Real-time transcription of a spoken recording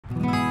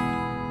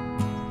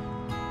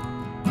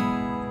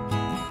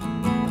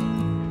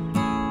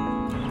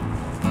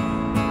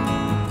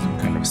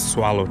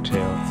swallowtail.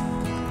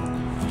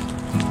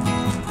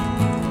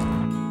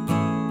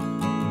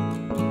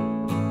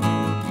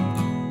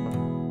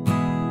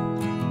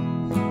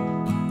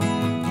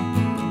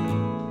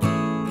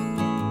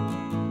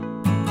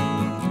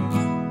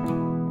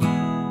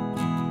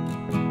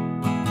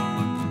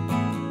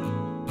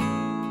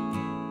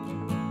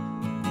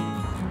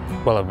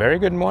 Well, a very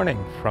good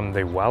morning from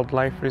the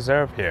wildlife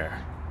reserve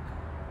here.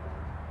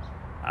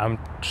 I'm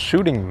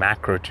shooting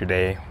macro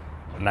today.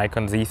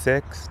 Nikon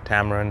Z6,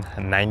 Tamron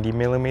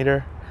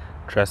 90mm,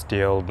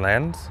 trusty old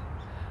lens.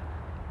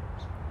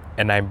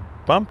 And I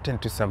bumped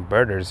into some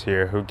birders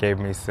here who gave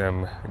me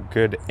some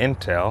good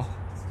intel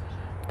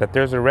that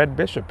there's a red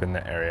bishop in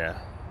the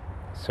area.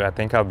 So I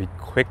think I'll be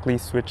quickly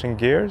switching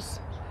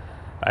gears.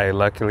 I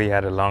luckily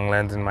had a long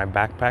lens in my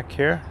backpack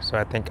here, so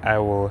I think I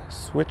will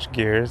switch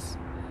gears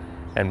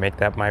and make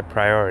that my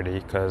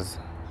priority, because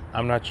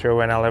I'm not sure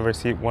when I'll ever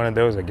see one of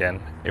those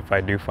again if I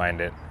do find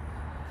it.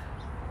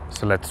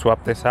 So let's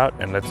swap this out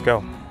and let's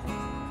go.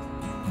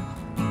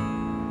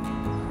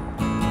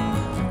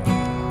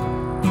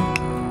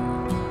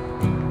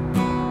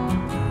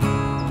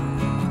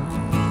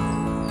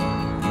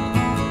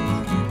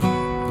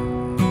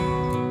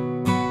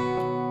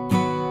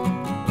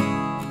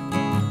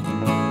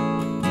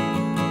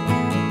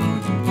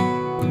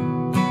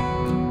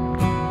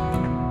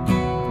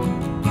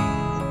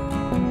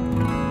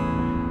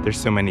 There's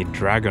so many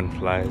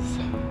dragonflies.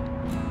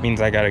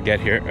 Means I gotta get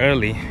here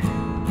early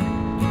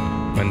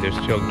when they're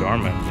still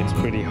dormant. It's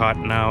pretty hot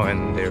now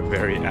and they're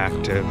very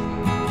active.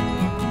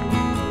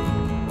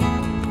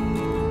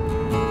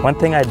 One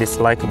thing I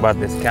dislike about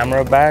this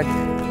camera bag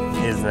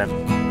is that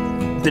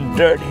the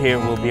dirt here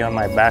will be on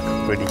my back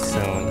pretty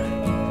soon.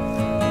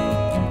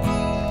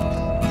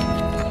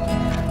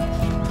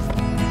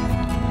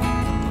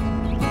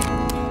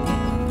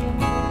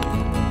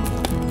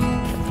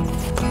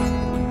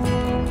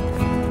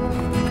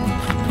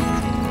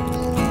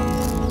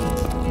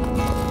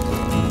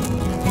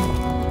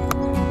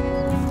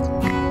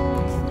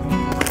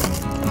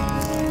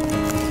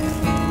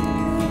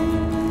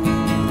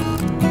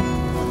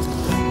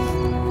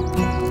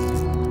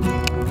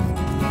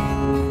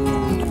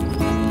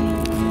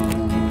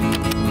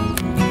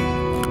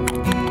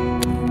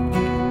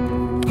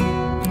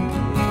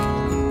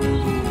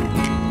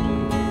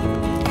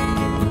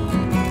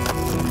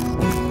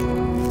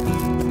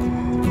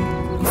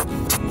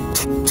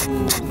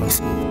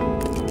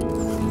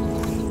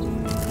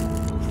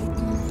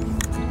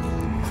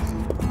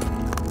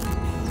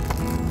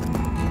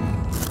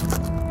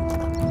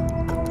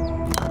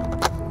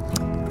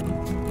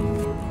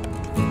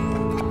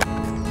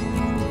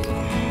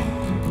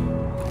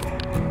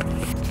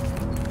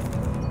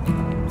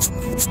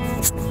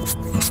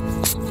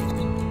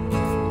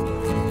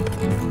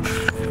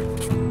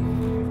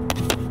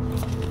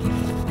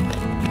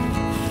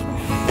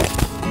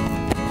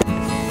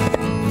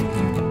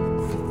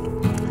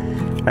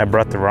 I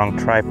brought the wrong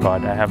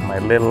tripod. I have my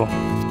little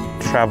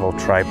travel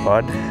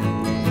tripod.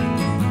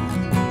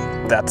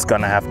 That's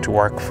gonna have to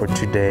work for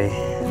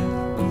today.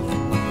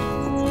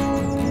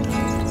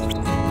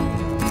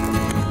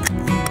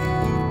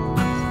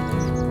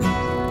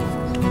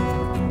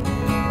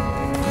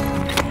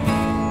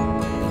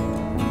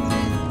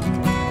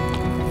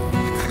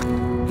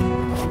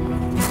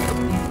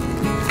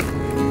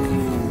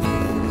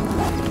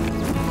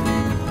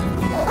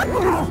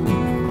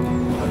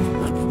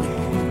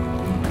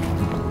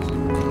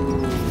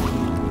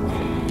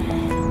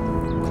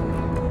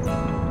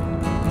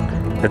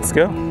 Let's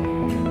go.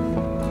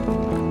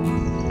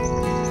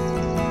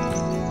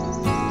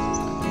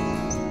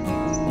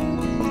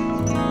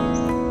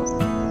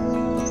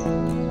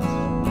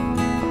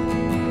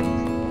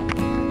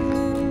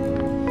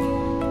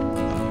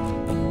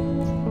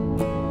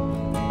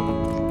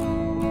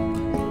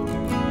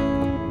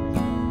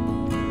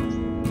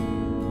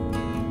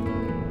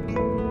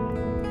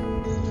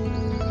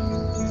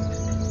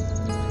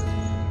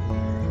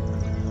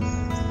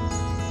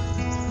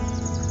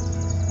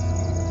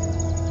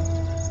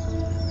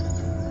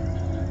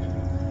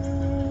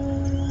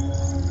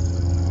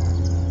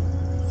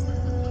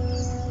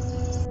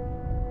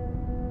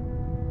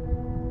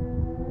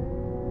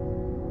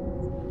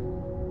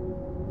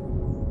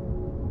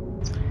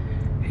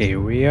 Here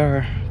we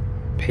are,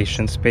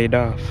 patience paid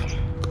off.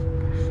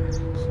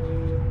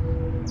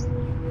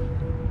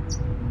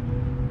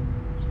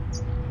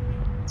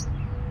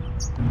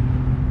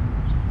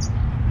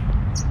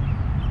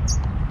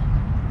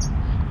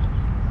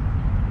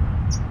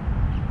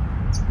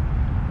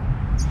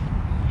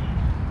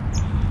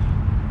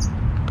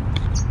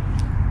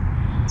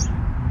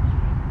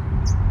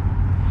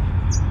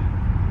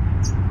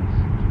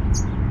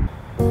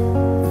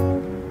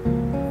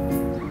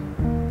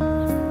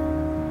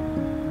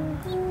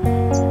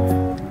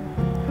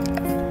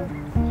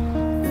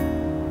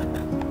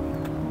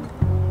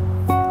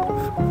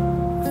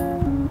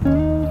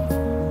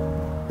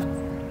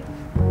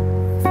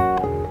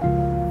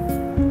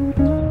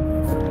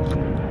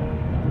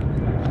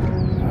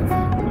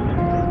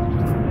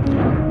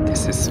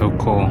 This is so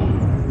cool.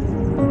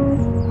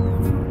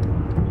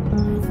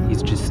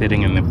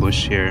 sitting in the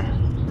bush here,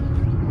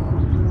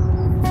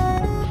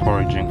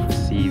 foraging for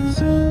seeds.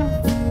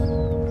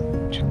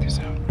 Check this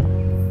out.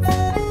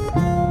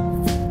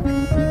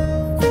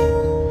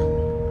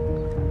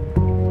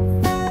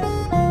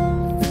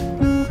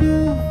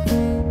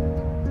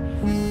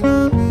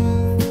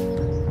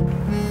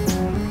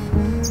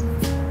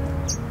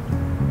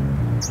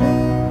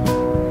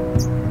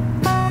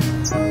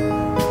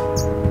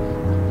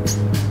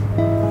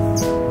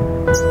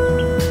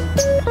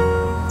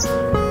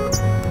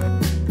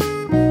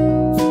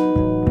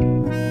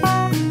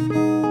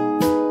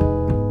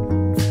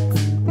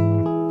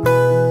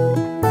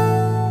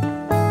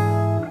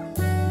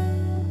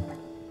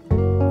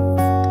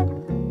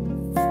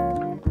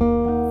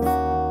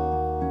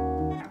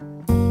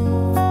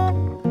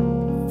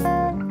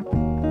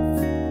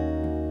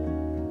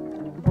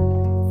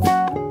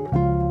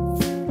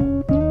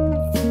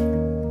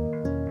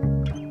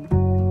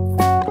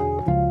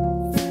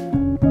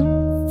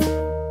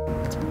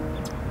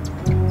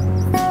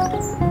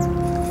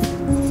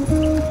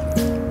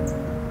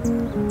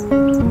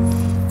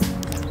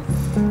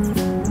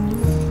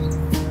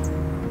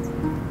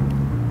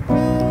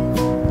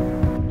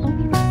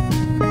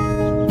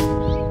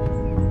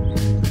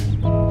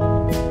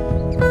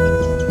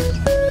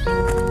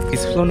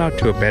 Flown out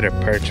to a better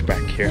perch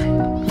back here.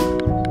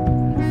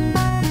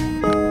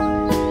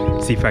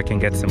 See if I can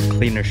get some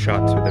cleaner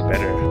shots with a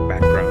better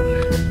background.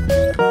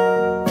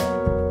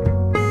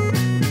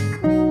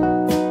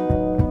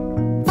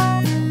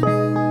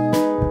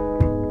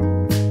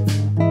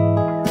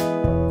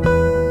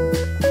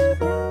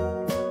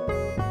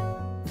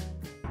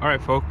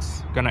 Alright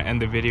folks, gonna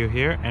end the video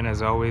here, and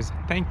as always,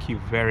 thank you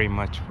very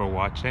much for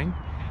watching.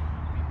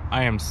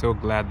 I am so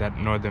glad that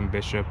Northern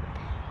Bishop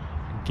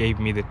gave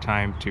me the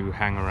time to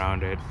hang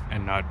around it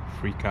and not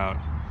freak out.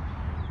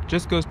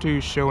 Just goes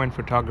to show in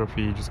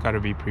photography, you just got to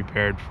be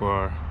prepared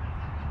for,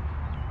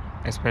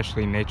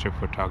 especially nature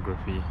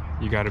photography,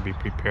 you got to be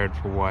prepared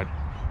for what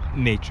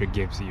nature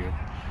gives you.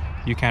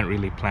 You can't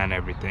really plan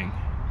everything.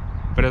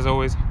 But as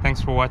always, thanks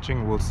for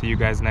watching. We'll see you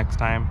guys next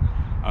time.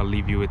 I'll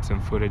leave you with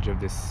some footage of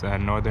this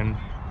northern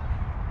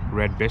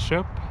red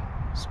bishop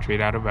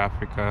straight out of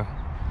Africa.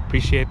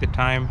 Appreciate the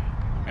time,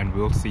 and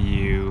we'll see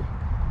you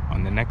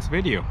on the next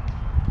video.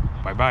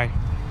 Bye-bye.